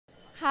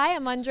Hi,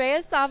 I'm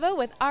Andrea Savo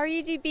with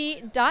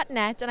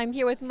redb.net, and I'm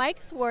here with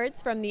Mike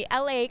Swartz from the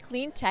LA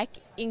Cleantech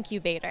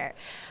Incubator.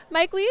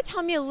 Mike, will you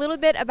tell me a little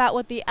bit about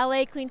what the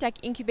LA Cleantech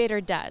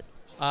Incubator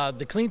does?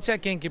 The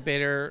Cleantech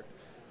Incubator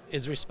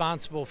is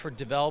responsible for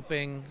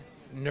developing,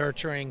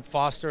 nurturing,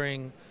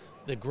 fostering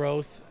the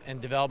growth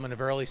and development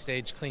of early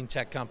stage clean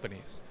tech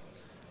companies.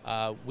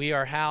 We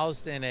are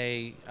housed in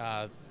a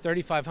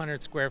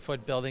 3,500 square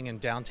foot building in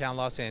downtown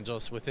Los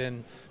Angeles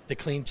within the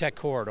Clean Tech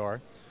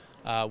Corridor.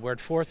 We're at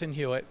 4th and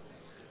Hewitt,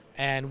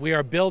 and we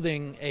are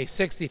building a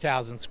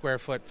 60,000 square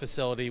foot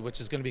facility,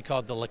 which is going to be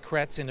called the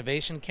Kretz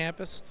Innovation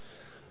Campus.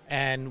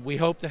 And we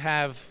hope to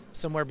have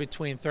somewhere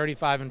between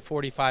 35 and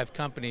 45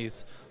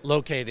 companies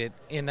located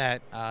in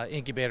that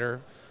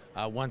incubator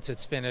once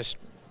it's finished,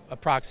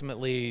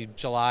 approximately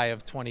July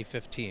of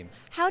 2015.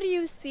 How do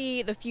you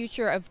see the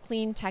future of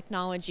clean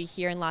technology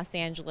here in Los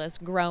Angeles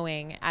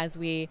growing as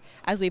we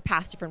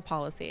pass different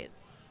policies?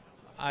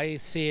 I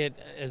see it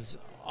as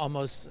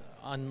almost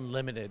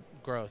unlimited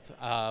growth.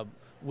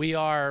 We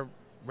are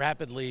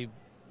rapidly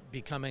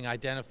becoming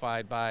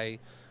identified by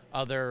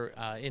other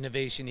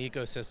innovation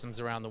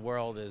ecosystems around the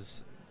world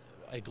as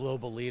a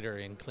global leader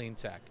in clean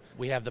tech.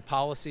 We have the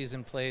policies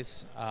in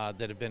place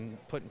that have been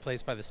put in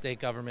place by the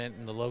state government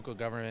and the local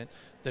government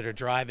that are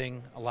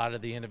driving a lot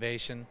of the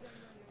innovation.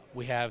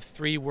 We have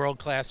 3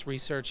 world-class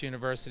research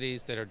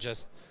universities that are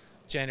just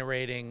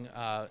generating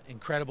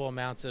incredible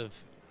amounts of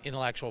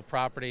intellectual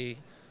property.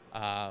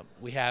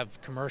 We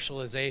have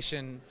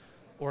commercialization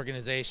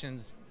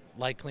organizations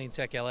like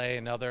Cleantech LA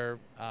and other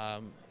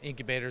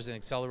incubators and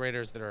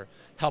accelerators that are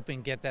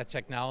helping get that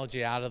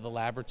technology out of the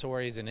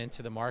laboratories and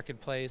into the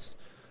marketplace.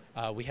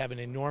 We have an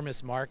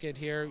enormous market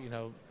here. You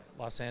know,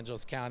 Los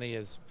Angeles County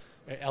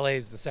LA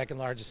is the 2nd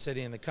largest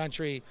city in the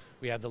country.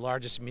 We have the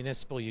largest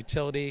municipal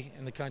utility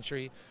in the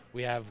country.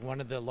 We have one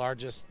of the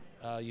largest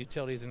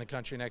utilities in the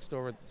country next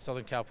door with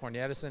Southern California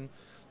Edison.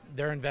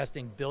 They're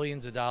investing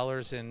billions of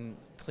dollars in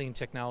clean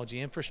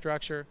technology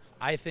infrastructure.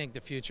 I think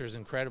the future is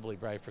incredibly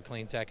bright for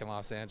clean tech in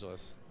Los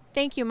Angeles.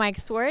 Thank you, Mike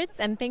Swartz,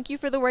 and thank you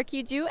for the work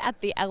you do at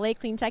the LA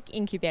Cleantech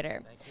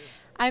Incubator. Thank you.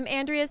 I'm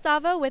Andrea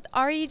Savo with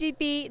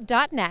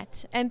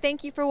redb.net, and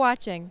thank you for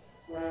watching.